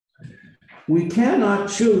We cannot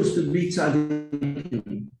choose to be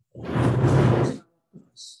tzaddikim.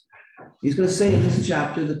 He's going to say in this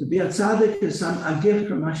chapter that to be a tzaddik is a gift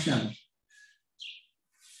from Hashem.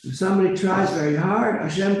 If somebody tries very hard,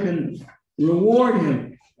 Hashem can reward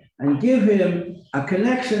him and give him a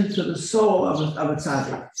connection to the soul of a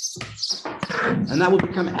tzaddik. And that will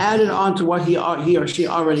become added on to what he or she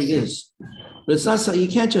already is. But it's not so, you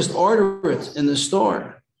can't just order it in the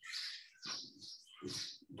store.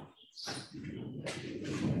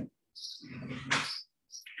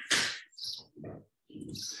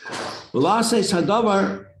 A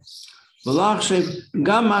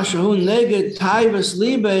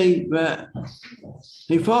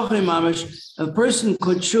person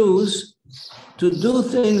could choose to do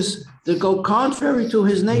things that go contrary to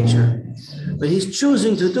his nature, but he's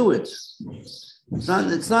choosing to do it. It's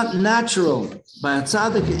not natural. By a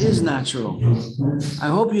tzaddik, it is natural. I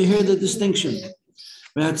hope you hear the distinction.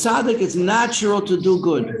 By a tzaddik, it's natural to do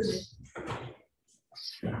good.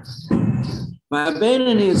 By a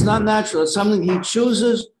Beinoni, it's not natural. It's something he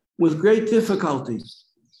chooses with great difficulty.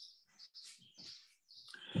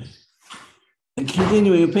 And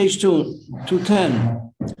continuing on page 210.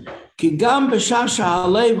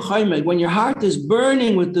 When your heart is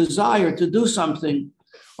burning with desire to do something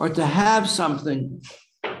or to have something,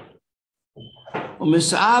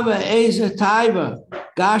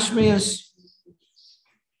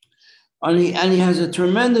 and he has a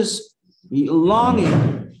tremendous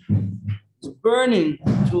longing, burning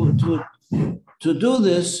to do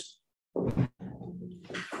this,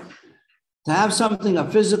 to have something, a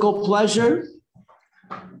physical pleasure,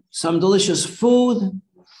 some delicious food,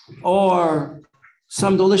 or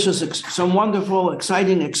some wonderful,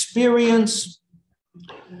 exciting experience,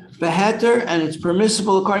 beheter, and it's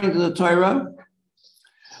permissible according to the Torah,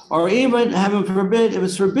 or even, heaven forbid, if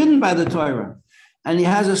it's forbidden by the Torah, and he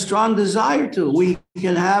has a strong desire to,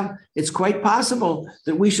 it's quite possible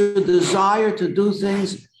that we should desire to do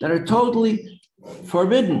things that are totally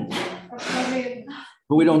forbidden,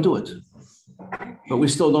 but we don't do it. But we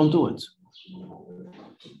still don't do it.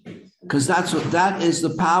 Because that is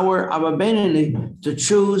the power of a Beinoni, to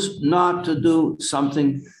choose not to do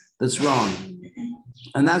something that's wrong.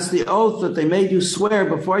 And that's the oath that they made you swear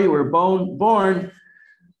before you were born,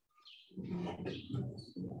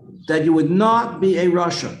 that you would not be a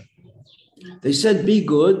Rasha. They said, be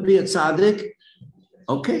good, be a tzaddik.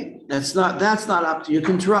 Okay, that's not up to you. You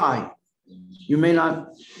can try. You may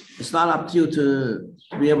not, it's not up to you to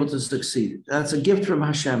be able to succeed. That's a gift from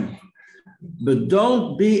Hashem. But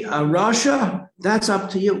don't be a Rasha, that's up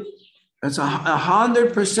to you. That's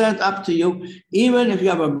 100% up to you, even if you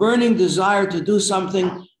have a burning desire to do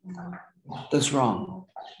something that's wrong,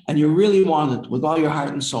 and you really want it with all your heart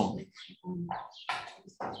and soul.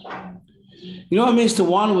 You know what it means to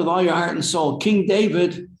want it with all your heart and soul? King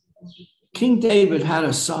David had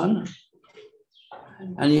a son,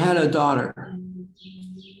 and he had a daughter.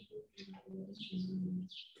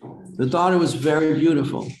 The daughter was very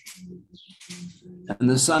beautiful, and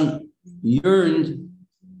the son yearned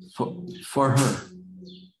for her.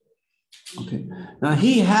 Okay. Now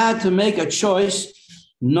he had to make a choice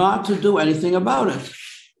not to do anything about it.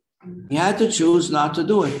 He had to choose not to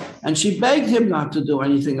do it. And she begged him not to do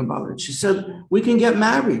anything about it. She said, we can get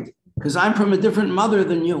married because I'm from a different mother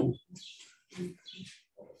than you.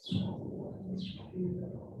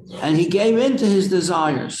 And he gave in to his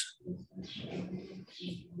desires.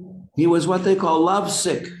 He was what they call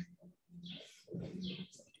lovesick.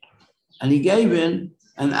 And he gave in,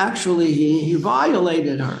 and actually he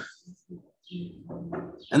violated her.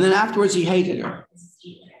 And then afterwards he hated her.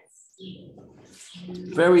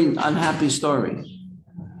 Very unhappy story.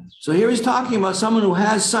 So here he's talking about someone who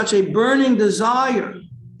has such a burning desire.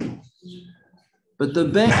 But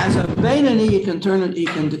as a Beinoni, you can turn it, you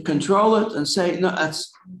can control it and say, no,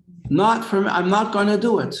 that's not for me. I'm not going to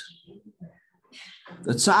do it.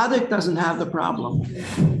 The tzaddik doesn't have the problem.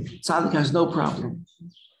 Tzaddik has no problem.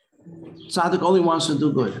 Tzaddik only wants to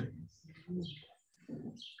do good.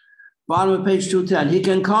 Bottom of page 210. He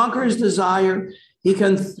can conquer his desire. He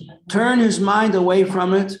can turn his mind away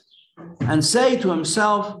from it and say to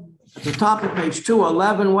himself, at the top of page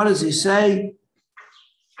 211, what does he say?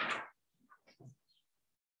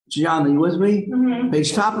 Gianna, you with me? Mm-hmm.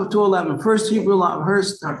 Page top of 211, first Hebrew,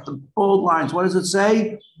 the bold lines. What does it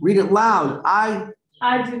say? Read it loud. I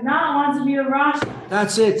do not want to be a Rosh.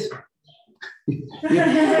 That's it. you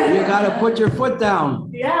got to put your foot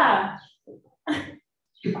down. Yeah.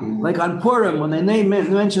 Like on Purim, when they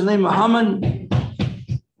mention the name of Haman,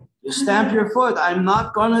 you stamp your foot. I'm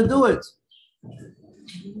not going to do it.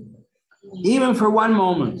 Even for one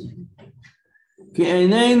moment. I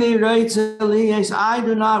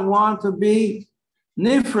do not want to be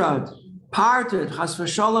nifrad, parted, chas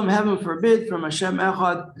v'sholom, heaven forbid, from Hashem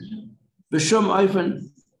echad, b'shum oifen.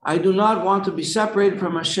 I do not want to be separated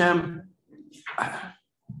from Hashem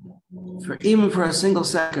even for a single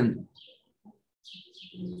second.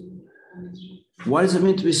 What does it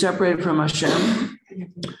mean to be separated from Hashem?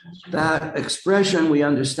 That expression, we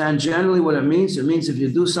understand generally what it means. It means if you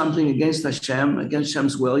do something against Hashem, against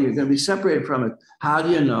Hashem's will, you're going to be separated from it. How do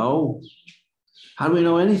you know? How do we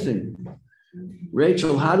know anything?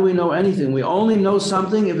 Rachel, how do we know anything? We only know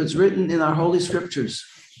something if it's written in our holy scriptures.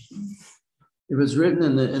 If it's written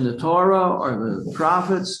in the Torah or the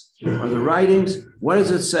prophets or the writings, what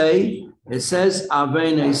does it say? It says,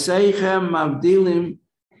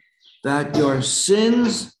 that your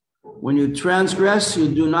sins, when you transgress,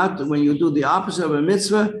 when you do the opposite of a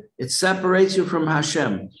mitzvah, it separates you from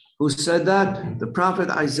Hashem. Who said that? The prophet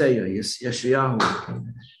Isaiah, Yeshayahu.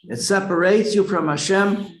 It separates you from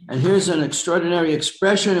Hashem. And here's an extraordinary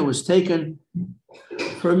expression. It was taken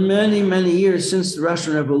for many, many years since the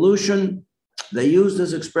Russian Revolution. They used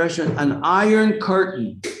this expression, an iron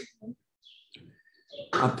curtain.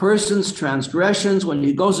 A person's transgressions, when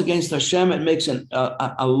he goes against Hashem, it makes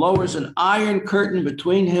lowers an iron curtain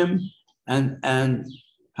between him and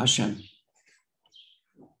Hashem.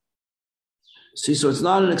 See, so it's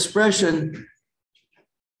not an expression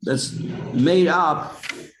that's made up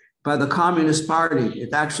by the Communist Party.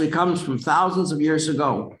 It actually comes from thousands of years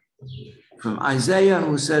ago, from Isaiah,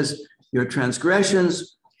 who says, your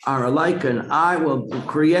transgressions are alike, and I will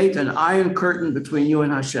create an iron curtain between you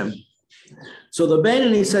and Hashem. So the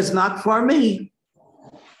Beinoni says, not for me.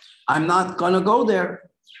 I'm not going to go there.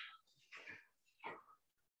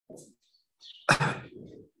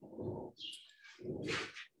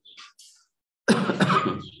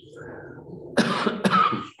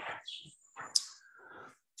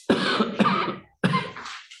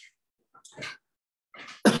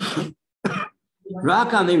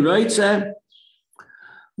 Rakani writes, I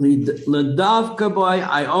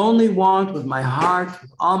only want with my heart,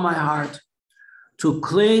 with all my heart, to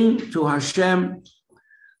cling to Hashem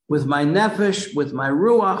with my nefesh, with my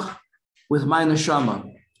ruach, with my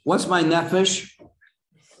neshama. What's my nefesh?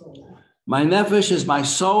 My nefesh is my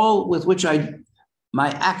soul with which my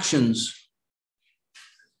actions.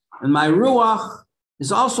 And my ruach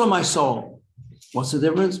is also my soul. What's the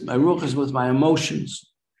difference? My ruach is with my emotions.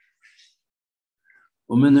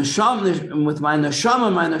 And with my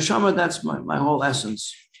neshama, that's my whole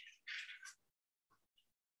essence.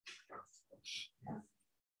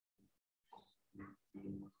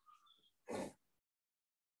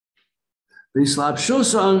 And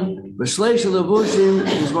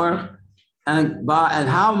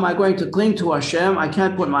how am I going to cling to Hashem? I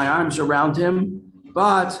can't put my arms around Him,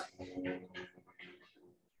 but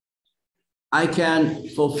I can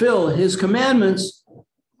fulfill His commandments,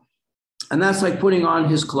 and that's like putting on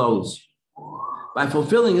His clothes. By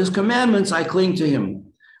fulfilling His commandments, I cling to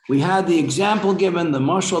Him. We had the example given, the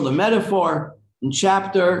mashal, the metaphor, in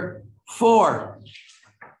chapter 4.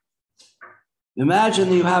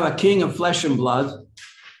 Imagine you have a king of flesh and blood,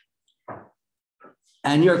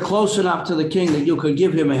 and you're close enough to the king that you could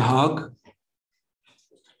give him a hug.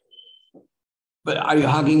 But are you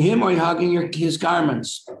hugging him or are you hugging his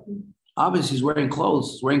garments? Obviously, he's wearing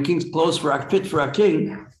clothes. He's wearing king's clothes fit for a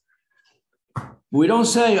king. We don't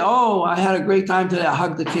say, oh, I had a great time today. I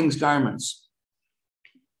hugged the king's garments.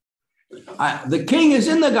 The king is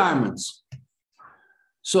in the garments.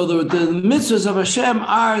 So the mitzvahs of Hashem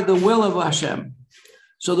are the will of Hashem.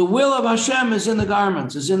 So the will of Hashem is in the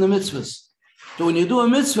garments, is in the mitzvahs. So when you do a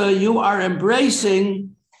mitzvah, you are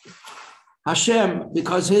embracing Hashem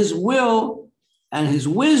because His will and His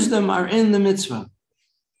wisdom are in the mitzvah.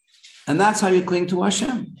 And that's how you cling to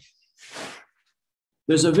Hashem.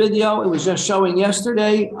 There's a video, it was just showing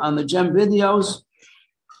yesterday on the Gem videos,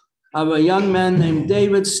 of a young man named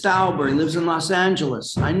David Stauber. He lives in Los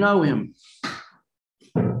Angeles. I know him.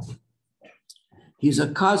 He's a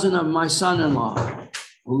cousin of my son-in-law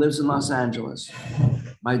who lives in Los Angeles,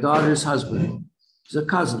 my daughter's husband. He's a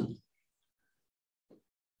cousin.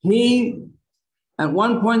 He, at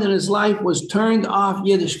one point in his life, was turned off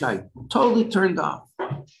Yiddishkeit, totally turned off.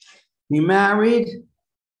 He married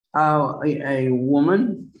a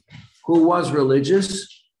woman who was religious.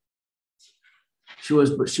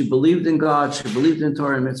 She believed in God. She believed in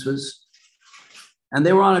Torah and mitzvahs. And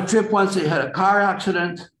they were on a trip once. They had a car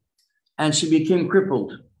accident, and she became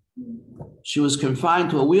crippled. She was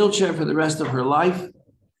confined to a wheelchair for the rest of her life.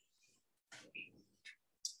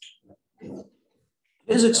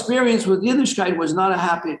 His experience with Yiddishkeit was not a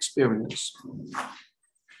happy experience.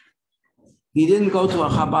 he didn't go to a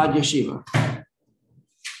Chabad yeshiva.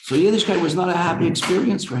 So Yiddishkeit was not a happy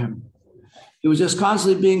experience for him. He was just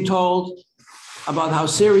constantly being told about how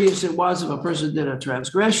serious it was if a person did a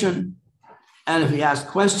transgression. And if he asked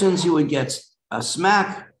questions, he would get a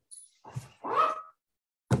smack.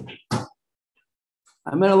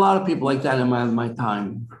 I met a lot of people like that in my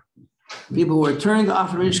time. People who were turned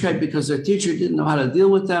off from Yiddishkeit because their teacher didn't know how to deal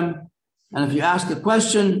with them. And if you asked a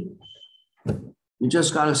question, you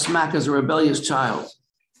just got a smack as a rebellious child.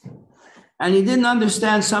 And he didn't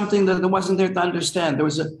understand something that wasn't there to understand.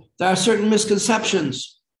 There are certain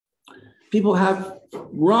misconceptions. People have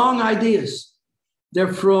wrong ideas. They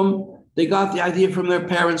got the idea from their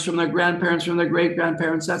parents, from their grandparents, from their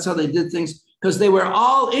great-grandparents. That's how they did things, because they were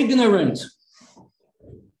all ignorant.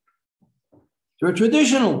 They were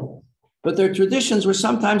traditional, but their traditions were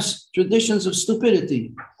sometimes traditions of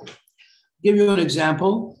stupidity. I'll give you an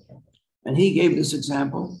example, and he gave this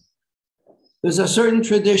example. There's a certain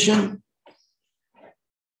tradition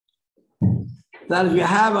that if you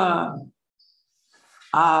have a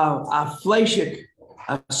fleishik,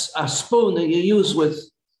 a spoon that you use with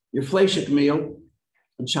your fleishik meal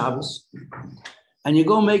on Shabbos, and you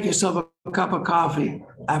go make yourself a cup of coffee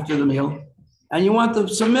after the meal, and you want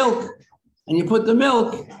some milk, and you put the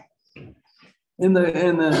milk in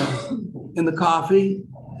the coffee,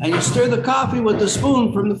 and you stir the coffee with the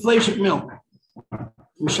spoon from the fleishik milk,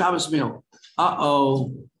 from Shabbos meal.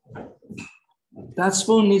 That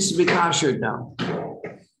spoon needs to be kashered now,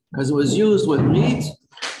 because it was used with meat,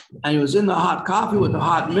 and it was in the hot coffee with the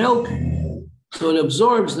hot milk, so it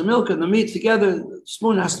absorbs the milk and the meat together. The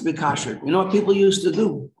spoon has to be kashered. You know what people used to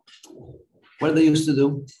do? What did they used to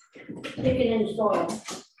do? Stick it in soil.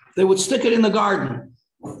 They would stick it in the garden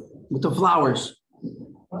with the flowers.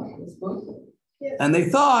 And they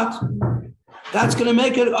thought that's going to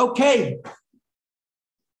make it okay.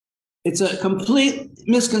 It's a complete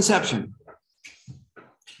misconception.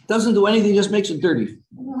 Doesn't do anything, just makes it dirty.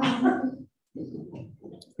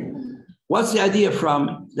 What's the idea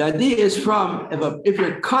from? The idea is from if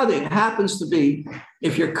you're cutting, it happens to be,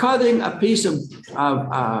 if you're cutting a piece of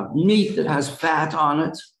meat that has fat on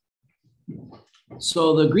it,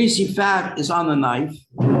 so the greasy fat is on the knife,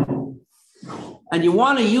 and you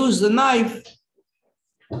want to use the knife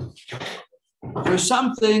for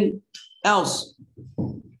something else.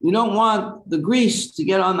 You don't want the grease to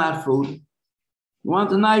get on that food. You want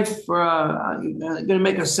the knife for, you're going to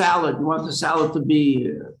make a salad. You want the salad to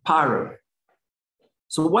be parve.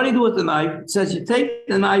 So what do you do with the knife? It says you take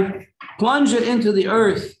the knife, plunge it into the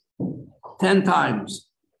earth 10 times,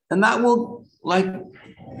 and that will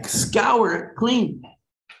scour it clean.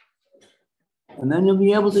 And then you'll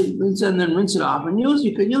be able to rinse it and then rinse it off and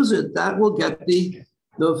you can use it. That will get the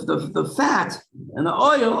fat and the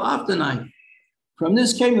oil off the knife. From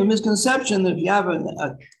this came the misconception that if you have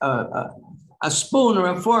a spoon or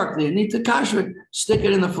a fork that you need to kasher it, stick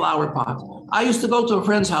it in the flower pot. I used to go to a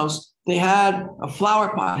friend's house. They had a flower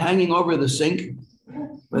pot hanging over the sink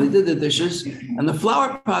where they did the dishes, and the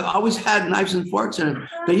flower pot always had knives and forks in it.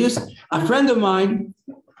 A friend of mine,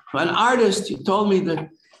 an artist, he told me that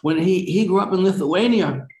when he grew up in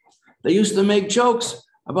Lithuania, they used to make jokes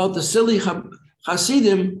about the silly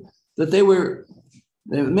Hasidim that they would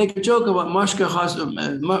make a joke about Mashke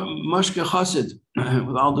Chassid,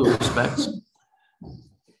 with all due respect.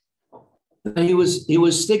 He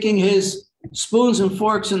was sticking his spoons and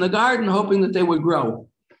forks in the garden, hoping that they would grow.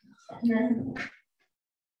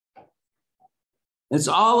 It's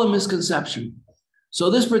all a misconception. So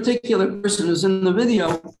this particular person who's in the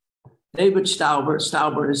video, David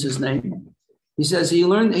Stauber is his name. He says he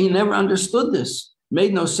never understood this,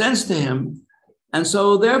 made no sense to him. And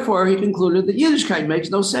so therefore he concluded that Yiddishkeit makes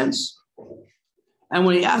no sense. And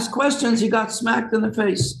when he asked questions, he got smacked in the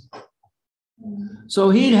face. So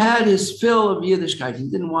he'd had his fill of Yiddishkeit. He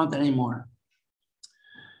didn't want that anymore.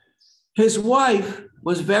 His wife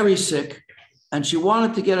was very sick, and she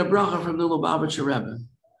wanted to get a bracha from the Lubavitcher Rebbe.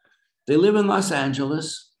 They live in Los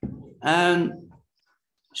Angeles, and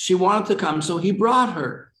she wanted to come, so he brought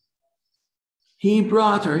her. He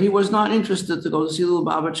was not interested to go to see the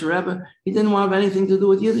Lubavitcher Rebbe. He didn't want to have anything to do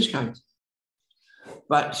with Yiddishkeit.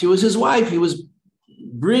 But she was his wife. He was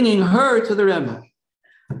bringing her to the Rebbe.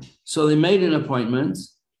 So they made an appointment,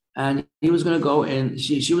 and he was going to go in.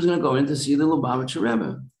 She was going to go in to see the Lubavitcher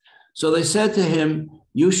Rebbe. So they said to him,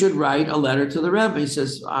 "You should write a letter to the Rebbe." He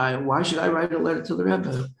says, "Why should I write a letter to the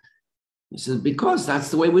Rebbe?" He says, "Because that's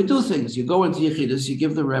the way we do things. You go into Yechidus, you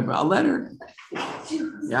give the Rebbe a letter.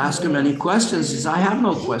 You ask him any questions." He says, "I have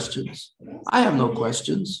no questions. I have no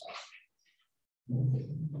questions."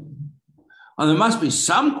 Oh, there must be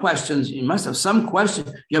some questions. You must have some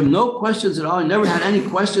questions. You have no questions at all. You never had any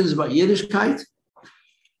questions about Yiddishkeit?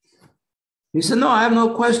 He said, no, I have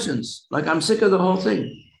no questions. Like, I'm sick of the whole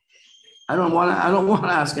thing. I don't want to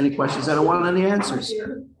ask any questions. I don't want any answers.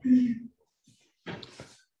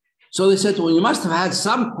 So they said to him, well, you must have had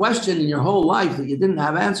some question in your whole life that you didn't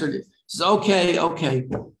have answered. He says, okay,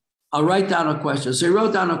 I'll write down a question. So he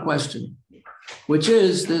wrote down a question, which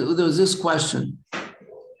is, there was this question.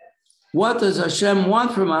 What does Hashem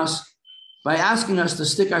want from us by asking us to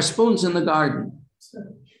stick our spoons in the garden?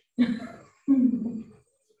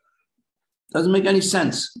 Doesn't make any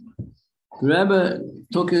sense. The Rebbe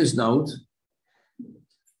took his note,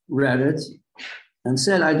 read it, and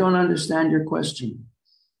said, I don't understand your question.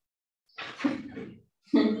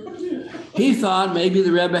 He thought maybe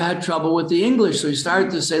the Rebbe had trouble with the English, so he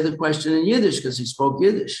started to say the question in Yiddish because he spoke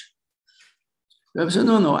Yiddish. The Rebbe said,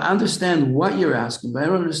 no, I understand what you're asking, but I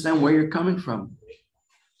don't understand where you're coming from.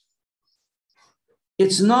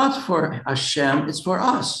 It's not for Hashem, it's for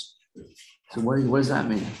us. So what does that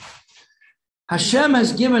mean? Hashem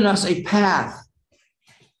has given us a path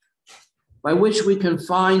by which we can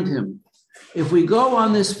find him. If we go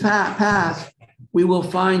on this path, we will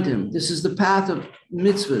find him. This is the path of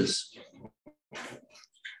mitzvahs.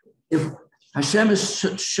 If Hashem has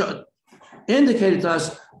indicated to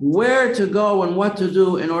us where to go and what to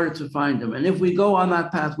do in order to find him. And if we go on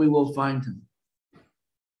that path, we will find him.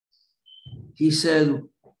 He said,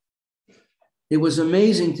 it was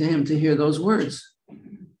amazing to him to hear those words.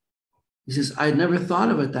 He says, I'd never thought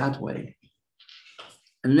of it that way.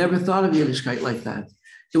 I never thought of Yiddishkeit like that.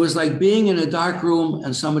 It was like being in a dark room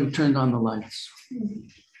and somebody turned on the lights.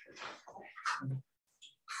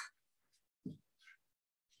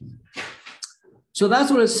 So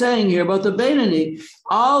that's what it's saying here about the Beinoni.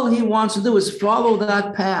 All he wants to do is follow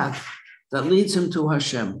that path that leads him to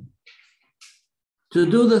Hashem. To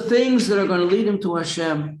do the things that are going to lead him to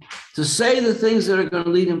Hashem, to say the things that are going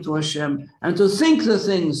to lead him to Hashem, and to think the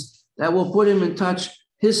things that will put him in touch,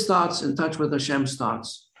 his thoughts in touch with Hashem's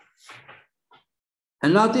thoughts.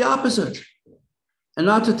 And not the opposite. And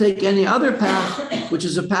not to take any other path, which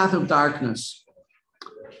is a path of darkness.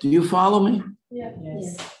 Do you follow me? Yeah.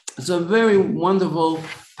 Yes. It's a very wonderful,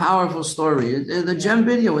 powerful story. The gem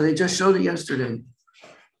video, where they just showed it yesterday.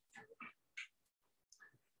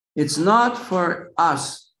 It's not for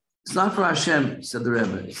us. It's not for Hashem, said the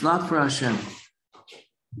Rebbe. It's not for Hashem.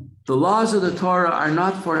 The laws of the Torah are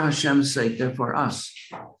not for Hashem's sake. They're for us.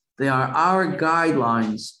 They are our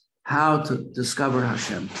guidelines how to discover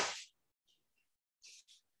Hashem.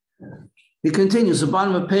 He continues, the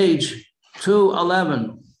bottom of page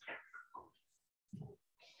 211.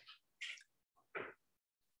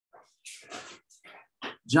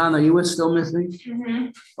 John, are you still with me? Mm-hmm.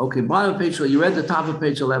 Okay, bottom of page 2. You read the top of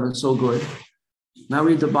page 11, so good. Now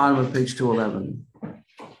read the bottom of page 211.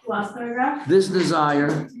 Last paragraph. This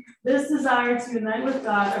desire to unite with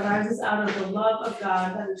God arises out of the love of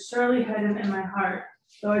God that is surely hidden in my heart,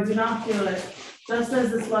 though I do not feel it, just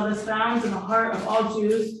as this love is found in the heart of all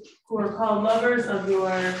Jews who are called lovers of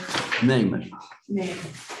your name.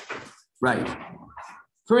 Right.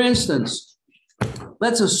 For instance,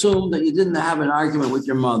 let's assume that you didn't have an argument with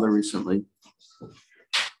your mother recently.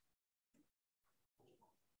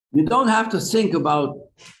 You don't have to think about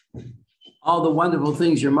all the wonderful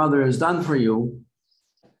things your mother has done for you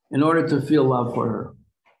in order to feel love for her.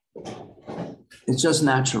 It's just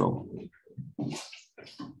natural.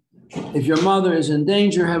 If your mother is in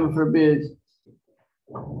danger, heaven forbid,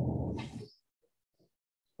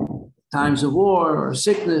 times of war or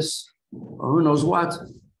sickness or who knows what,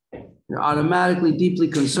 you're automatically deeply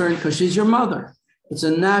concerned because she's your mother. It's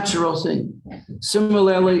a natural thing.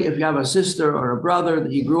 Similarly, if you have a sister or a brother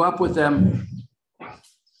that you grew up with them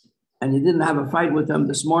and you didn't have a fight with them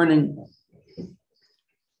this morning,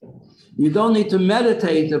 you don't need to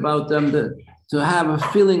meditate about them to have a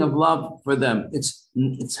feeling of love for them. It's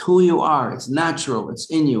who you are. It's natural. It's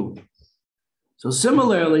in you. So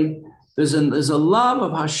similarly, there's a love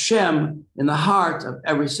of Hashem in the heart of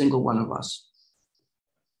every single one of us.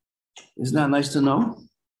 Isn't that nice to know?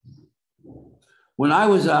 When I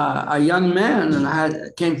was a young man and I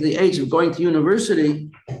came to the age of going to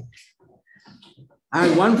university, I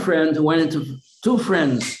had one friend who went into, two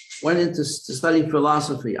friends went into to study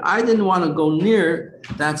philosophy. I didn't want to go near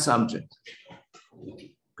that subject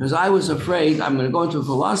because I was afraid I'm going to go into a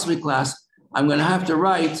philosophy class. I'm going to have to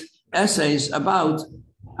write essays about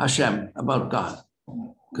Hashem, about God,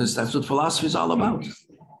 because that's what philosophy is all about.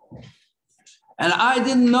 And I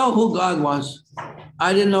didn't know who God was.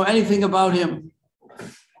 I didn't know anything about him.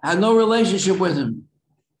 I had no relationship with him.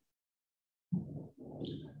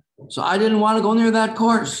 So I didn't want to go near that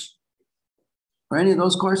course or any of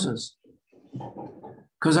those courses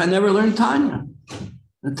because I never learned Tanya.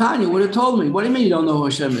 And Tanya would have told me, what do you mean you don't know who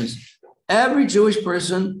Hashem is? Every Jewish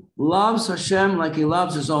person loves Hashem like he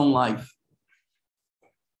loves his own life.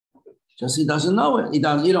 Just he doesn't know it. You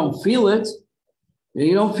don't feel it.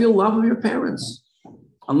 You don't feel love of your parents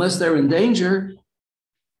unless they're in danger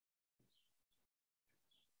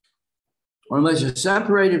or unless you're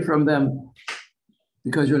separated from them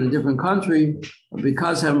because you're in a different country, or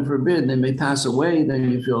because, heaven forbid, they may pass away, then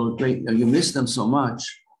you feel great, you miss them so much.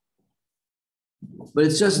 But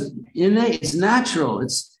it's just innate, it's natural,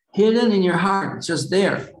 it's hidden in your heart, it's just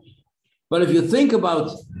there. But if you think about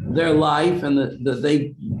their life and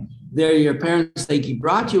they're your parents, they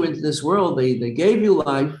brought you into this world, they gave you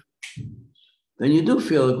life, then you do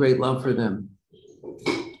feel a great love for them.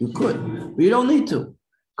 You could, but you don't need to,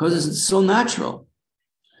 because it's so natural.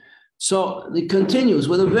 So it continues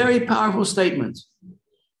with a very powerful statement.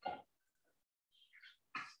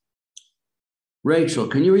 Rachel,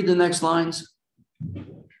 can you read the next lines?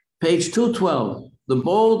 Page 212, the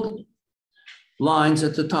bold lines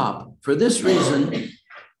at the top. For this reason,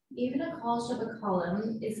 even a kal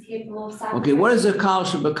shabakalim is capable of sacrifice. Okay, what is a kal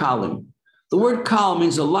shabakalim? The word kal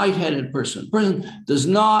means a light-headed person. Person does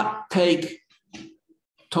not take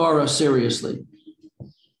Torah seriously.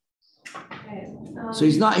 So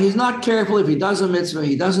he's not careful if he does a mitzvah,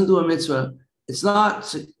 he doesn't do a mitzvah. It's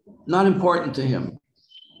not important to him.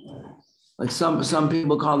 Like some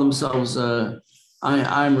people call themselves,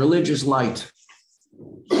 I'm religious light.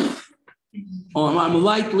 Or I'm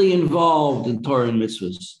lightly involved in Torah and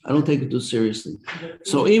mitzvahs. I don't take it too seriously.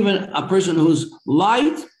 So even a person who's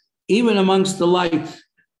light, even amongst the light,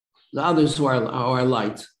 the others who are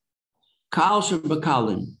light. Kal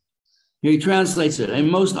shabakalim. Here he translates it, a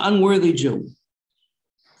most unworthy Jew.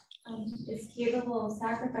 Is capable of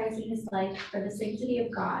sacrificing his life for the sanctity of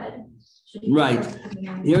God. Right.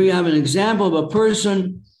 Here you have an example of a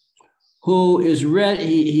person who is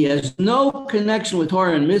ready. He has no connection with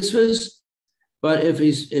Torah and mitzvahs, but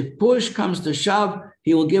if push comes to shove,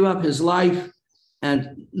 he will give up his life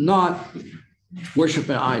and not worship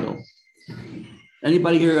an idol.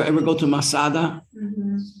 Anybody here ever go to Masada?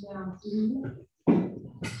 Mm-hmm. Yeah.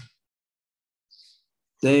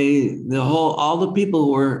 All the people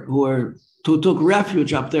who took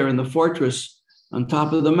refuge up there in the fortress on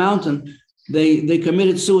top of the mountain, they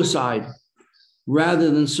committed suicide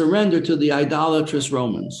rather than surrender to the idolatrous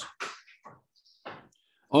Romans.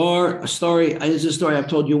 Or a story I've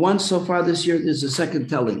told you once so far this year. This is the second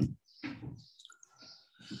telling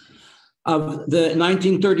of the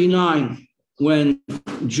 1939 when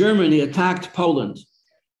Germany attacked Poland.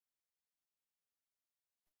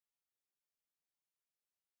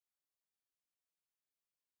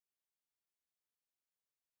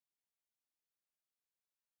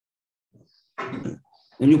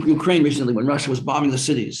 In Ukraine recently, when Russia was bombing the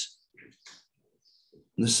cities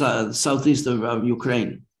in the southeast of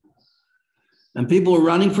Ukraine. And people were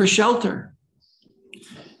running for shelter.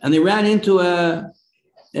 And they ran into a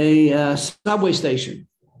subway station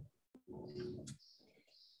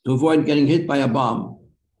to avoid getting hit by a bomb.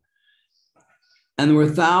 And there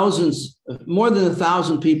were more than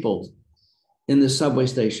 1,000 people in this subway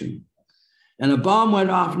station. And a bomb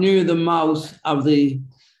went off near the mouth of the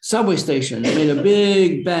subway station. It made a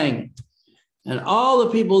big bang. And all the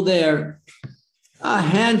people there, a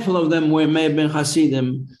handful of them may have been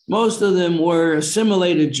Hasidim. Most of them were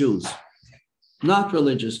assimilated Jews, not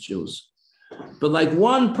religious Jews. But like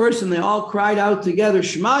one person, they all cried out together,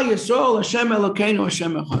 Shema Yisrael, Hashem Elokeinu,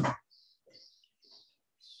 Hashem Echad.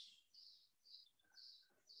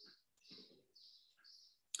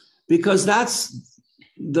 Because that's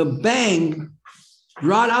the bang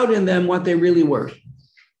brought out in them what they really were.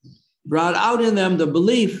 Brought out in them the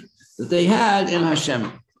belief that they had in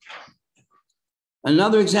Hashem.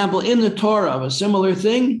 Another example in the Torah of a similar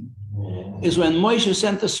thing is when Moshe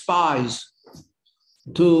sent the spies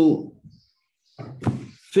to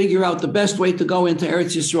figure out the best way to go into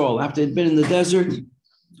Eretz Yisrael. After they'd been in the desert,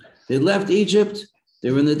 they left Egypt,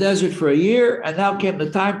 they were in the desert for a year, and now came the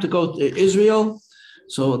time to go to Israel.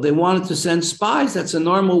 So they wanted to send spies. That's a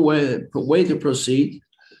normal way to proceed.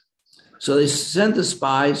 So they sent the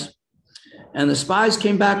spies. And the spies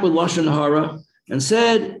came back with Lashon Hara and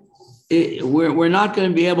said, we're not going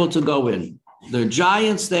to be able to go in. There are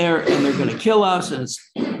giants there and they're going to kill us and it's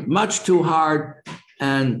much too hard.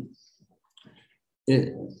 And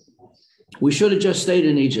we should have just stayed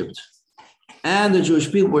in Egypt. And the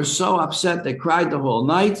Jewish people were so upset, they cried the whole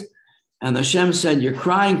night. And Hashem said, you're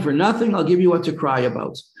crying for nothing. I'll give you what to cry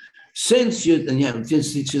about. since you, and yeah,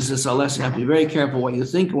 this teaches us a lesson, you have to be very careful what you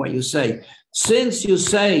think and what you say. Since you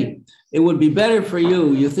say it would be better for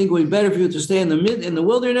you, you think it would be better for you to stay in the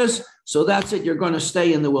wilderness, so that's it, you're going to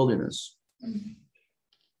stay in the wilderness.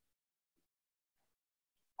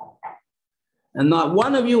 And not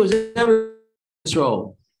one of you has ever in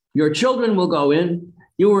Israel. Your children will go in.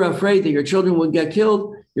 You were afraid that your children would get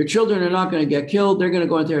killed. Your children are not going to get killed. They're going to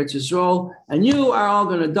go into Eretz Yisrael, and you are all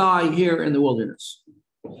going to die here in the wilderness.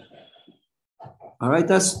 All right,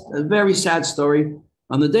 that's a very sad story.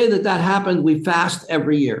 On the day that happened, we fast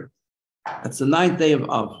every year. That's the 9th day of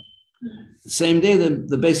Av. The same day that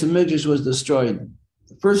the Beis Hamikdash was destroyed.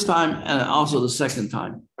 The first time and also the second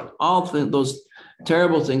time. All those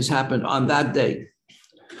terrible things happened on that day.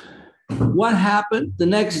 What happened the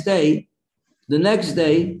next day? The next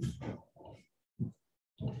day,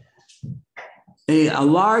 a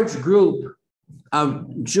large group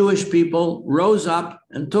of Jewish people rose up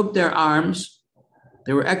and took their arms.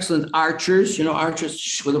 They were excellent archers,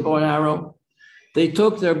 archers with a bow and arrow. They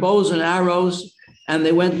took their bows and arrows and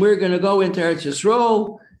they went, we're going to go into Eretz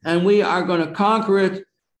Yisrael and we are going to conquer it.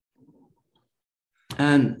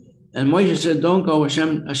 And Moshe said, don't go.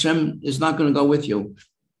 Hashem is not going to go with you.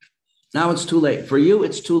 Now it's too late. For you,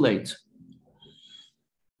 it's too late.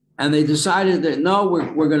 And they decided that, no,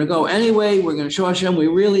 we're going to go anyway. We're going to show Hashem we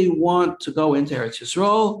really want to go into Eretz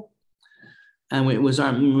Yisrael. And we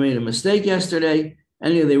made a mistake yesterday.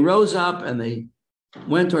 Anyway, they rose up and they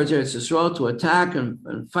went towards Eretz Yisrael to attack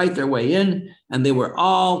and fight their way in. And they were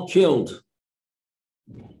all killed.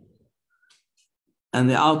 And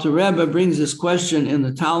the Alter Rebbe brings this question in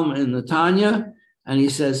the Talmud, in the Tanya, and he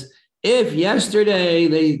says, if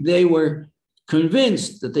yesterday they were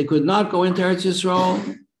convinced that they could not go into Eretz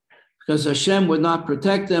Yisrael because Hashem would not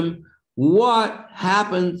protect them, what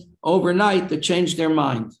happened overnight that changed their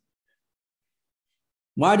mind?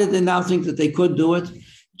 Why did they now think that they could do it?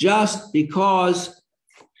 Just because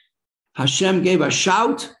Hashem gave a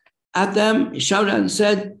shout at them. He shouted and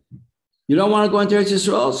said, you don't want to go into Eretz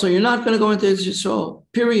Yisrael, so you're not going to go into Eretz Yisrael.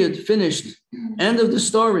 Period. Finished. End of the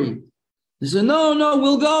story. They said, no,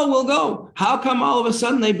 we'll go. How come all of a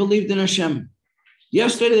sudden they believed in Hashem?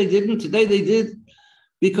 Yesterday they didn't, today they did.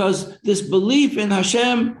 Because this belief in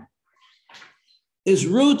Hashem is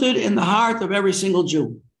rooted in the heart of every single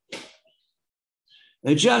Jew.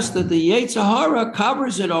 It's just that the Yetzer Hara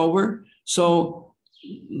covers it over. So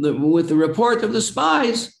with the report of the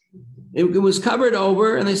spies, it was covered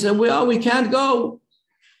over, and they said, well, we can't go.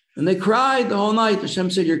 And they cried the whole night. Hashem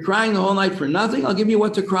said, you're crying the whole night for nothing. I'll give you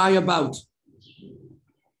what to cry about.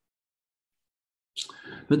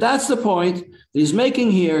 But that's the point that he's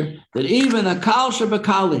making here, that even a Kal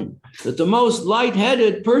Shabakalim, that the most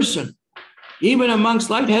lightheaded person, even amongst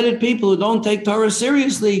lightheaded people who don't take Torah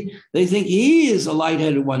seriously, they think he is a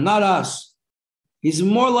lightheaded one, not us. He's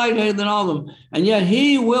more lightheaded than all of them. And yet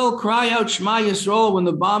he will cry out Shema Yisrael when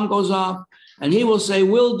the bomb goes off, and he will say,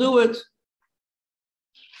 we'll do it.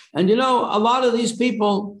 And a lot of these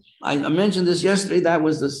people, I mentioned this yesterday, that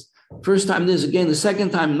was the first time, this again, the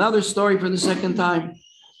second time, another story for the second time.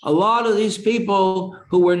 A lot of these people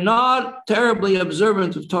who were not terribly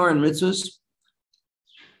observant of Torah and mitzvahs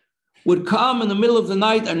would come in the middle of the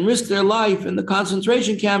night and risk their life in the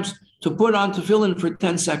concentration camps to put on tefillin for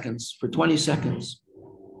 10 seconds, for 20 seconds.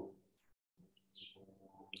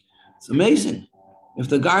 It's amazing. If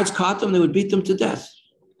the guards caught them, they would beat them to death.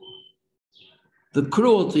 The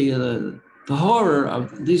cruelty, the horror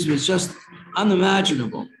of these was just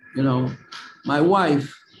unimaginable. My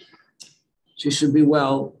wife, she should be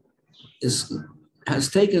well, has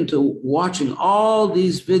taken to watching all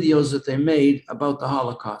these videos that they made about the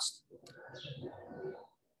Holocaust.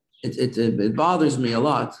 It bothers me a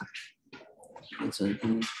lot.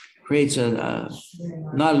 It creates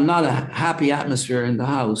not a happy atmosphere in the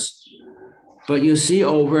house. But you see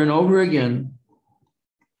over and over again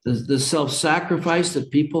the self-sacrifice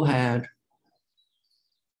that people had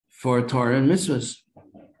for Torah and mitzvahs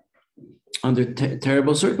under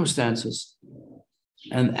terrible circumstances,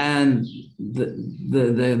 and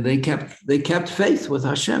they kept faith with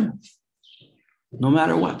Hashem, no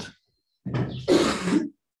matter what.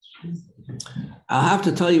 I'll have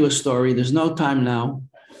to tell you a story. There's no time now,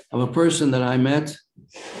 of a person that I met.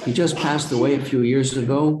 He just passed away a few years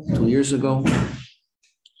ago, 2 years ago,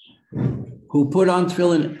 who put on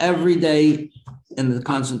tefillin every day in the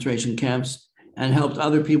concentration camps and helped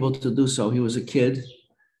other people to do so. He was a kid.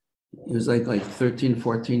 He was like 13,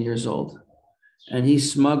 14 years old. And he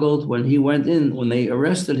smuggled, when he went in, when they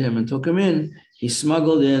arrested him and took him in, he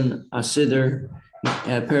smuggled in a siddur,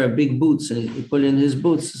 a pair of big boots, and he put in his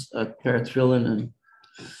boots a pair of tefillin. And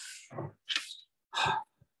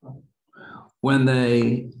when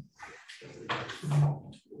they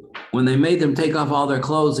made them take off all their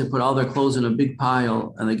clothes, they put all their clothes in a big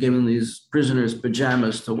pile and they gave them these prisoners'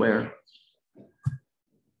 pajamas to wear.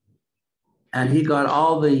 And he got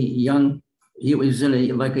all the he was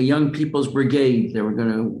in like a young people's brigade. They were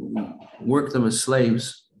going to work them as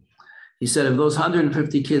slaves. He said of those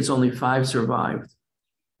 150 kids, only 5 survived.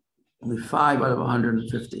 Only 5 out of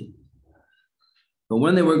 150. But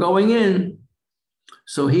when they were going in,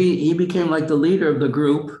 so he became like the leader of the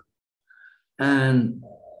group, and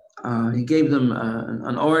he gave them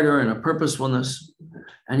an order and a purposefulness,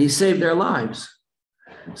 and he saved their lives.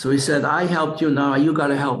 So he said, I helped you, now you got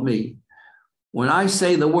to help me. When I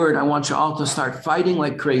say the word, I want you all to start fighting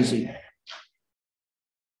like crazy.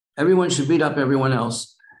 Everyone should beat up everyone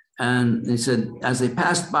else. And he said, as they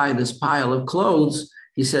passed by this pile of clothes,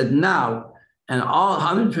 he said, now, and all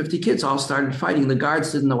 150 kids all started fighting. The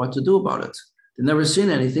guards didn't know what to do about it. They'd never seen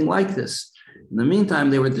anything like this. In the meantime,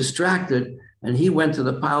 they were distracted, and he went to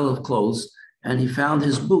the pile of clothes and he found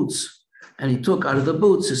his boots, and he took out of the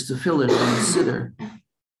boots his tefillin and his siddur.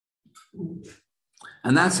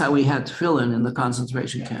 And that's how we had tefillin in the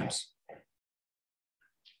concentration camps.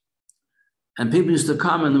 And people used to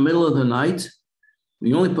come in the middle of the night.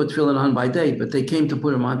 We only put tefillin on by day, but they came to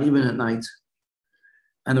put them on even at night.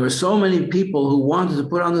 And there were so many people who wanted to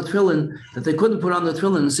put on the tefillin that they couldn't put on the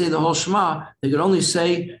tefillin and say the whole Shema. They could only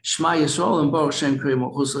say Shema Yisrael and Baruch Shem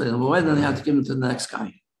Kriyim Chusaleinu. And then they had to give them to the next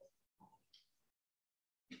guy.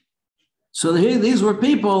 So these were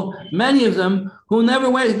people, many of them, who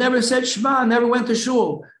never said Shema, never went to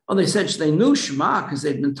shul. Oh, they knew Shema because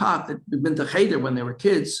they'd been taught, they'd been to Cheder when they were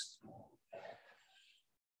kids.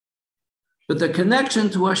 But the connection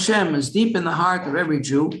to Hashem is deep in the heart of every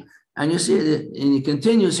Jew. And you see it, and he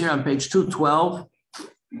continues here on page 212.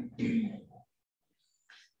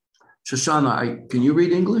 Shoshana, can you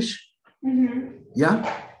read English? Mm-hmm.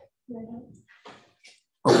 Yeah?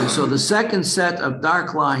 Okay, so the second set of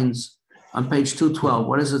dark lines on page 212,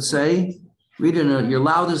 what does it say? Read it in your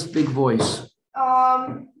loudest big voice.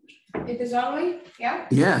 It is only, yeah?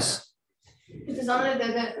 Yes. It is only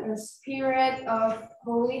that the spirit of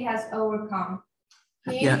holy has overcome.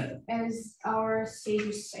 As our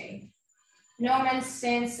sages say, no man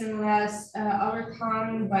sins unless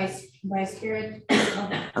overcome by spirit.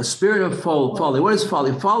 A spirit of folly. What is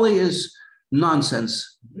folly? Folly is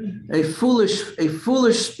nonsense. A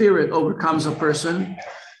foolish spirit overcomes a person,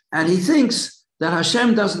 and he thinks that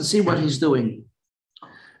Hashem doesn't see what he's doing.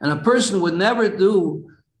 And a person would never do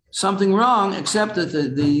something wrong except that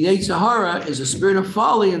the Yetzer Hara is a spirit of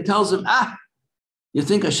folly and tells him, you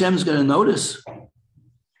think Hashem's going to notice?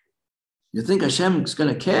 You think Hashem's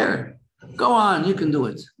going to care? Go on, you can do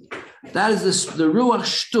it. That is the Ruach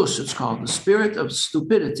Shtus, it's called, the spirit of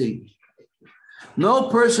stupidity. No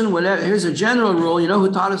person would ever, here's a general rule, you know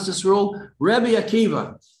who taught us this rule? Rabbi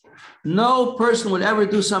Akiva. No person would ever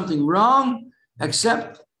do something wrong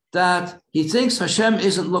except that he thinks Hashem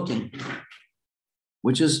isn't looking,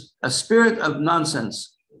 which is a spirit of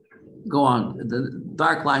nonsense. Go on, the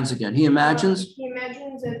dark lines again. He imagines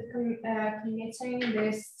that committing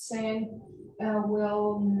this sin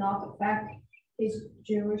will not affect his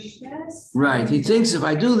Jewishness. Right. He thinks if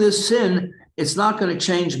I do this sin, it's not going to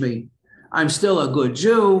change me. I'm still a good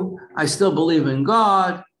Jew. I still believe in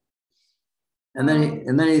God. And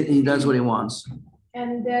then he does what he wants.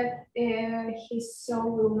 And that his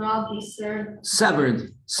soul will not be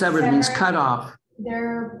severed. Severed means cut off.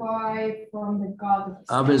 Thereby from the God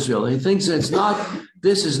of Israel. He thinks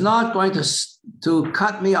this is not going to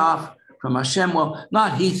cut me off from Hashem. Well,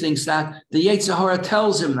 not he thinks that. The Yetzer Hara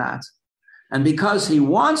tells him that. And because he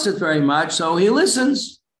wants it very much, so he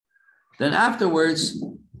listens. Then afterwards,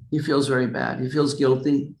 he feels very bad. He feels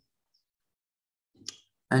guilty.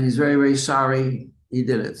 And he's very, very sorry he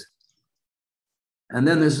did it. And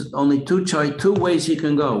then there's only two ways he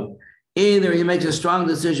can go. Either he makes a strong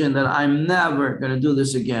decision that I'm never going to do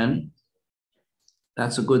this again.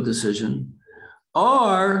 That's a good decision.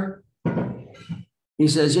 Or he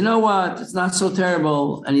says, you know what, it's not so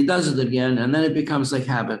terrible, and he does it again, and then it becomes like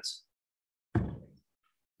habit.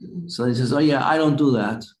 So he says, oh yeah, I don't do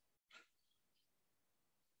that.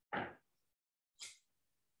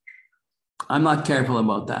 I'm not careful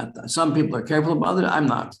about that. Some people are careful about it. I'm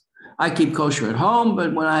not. I keep kosher at home,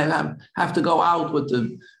 but when I have to go out with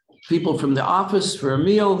the people from the office for a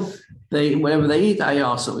meal, whatever they eat, I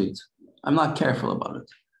also eat. I'm not careful about it.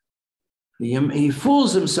 He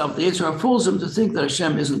fools himself, the Yetzer Hara fools him to think that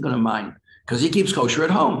Hashem isn't going to mind because he keeps kosher at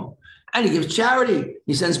home and he gives charity.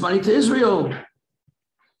 He sends money to Israel.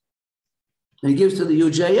 And he gives to the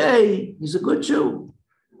UJA. He's a good Jew.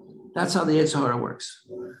 That's how the Yetzer Hara works.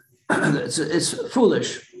 it's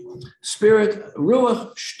foolish. Spirit,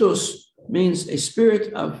 ruach shtus, means a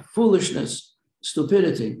spirit of foolishness,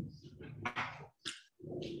 stupidity.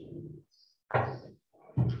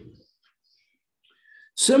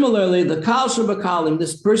 Similarly, the Kal Shabakalim,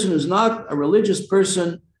 this person who's not a religious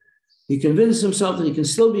person, he convinced himself that he can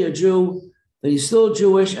still be a Jew, that he's still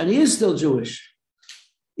Jewish, and he is still Jewish,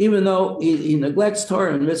 even though he neglects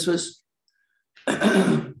Torah and mitzvahs.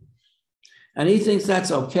 And he thinks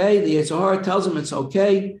that's okay. The Yetzer Hara tells him it's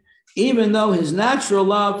okay, even though his natural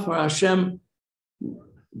love for Hashem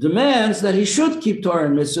demands that he should keep Torah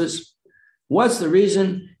and mitzvahs. What's the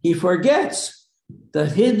reason? He forgets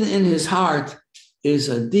that hidden in his heart is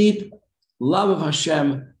a deep love of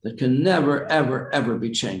Hashem that can never, ever, ever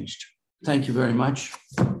be changed. Thank you very much.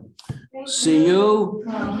 See you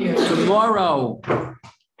tomorrow.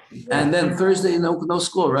 And then Thursday, no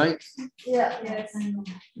school, right? Yeah. Yes.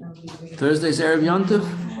 Thursday's Erev Yom Tov.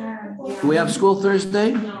 Do we have school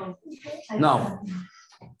Thursday? No.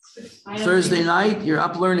 Thursday night, you're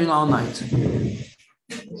up learning all night.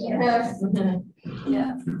 Yes.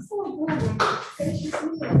 Yeah.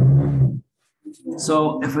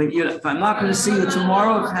 So if I'm not going to see you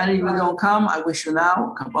tomorrow, if any of you don't come, I wish you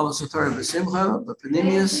now Kabbalah Satorah B'Simcha,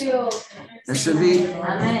 B'Panimius. There should be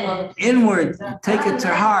inward. Take it to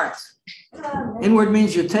heart. Inward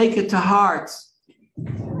means you take it to heart,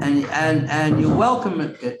 and you welcome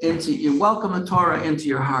it the Torah into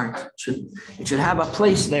your heart. It should have a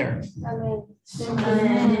place there.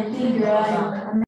 Amen.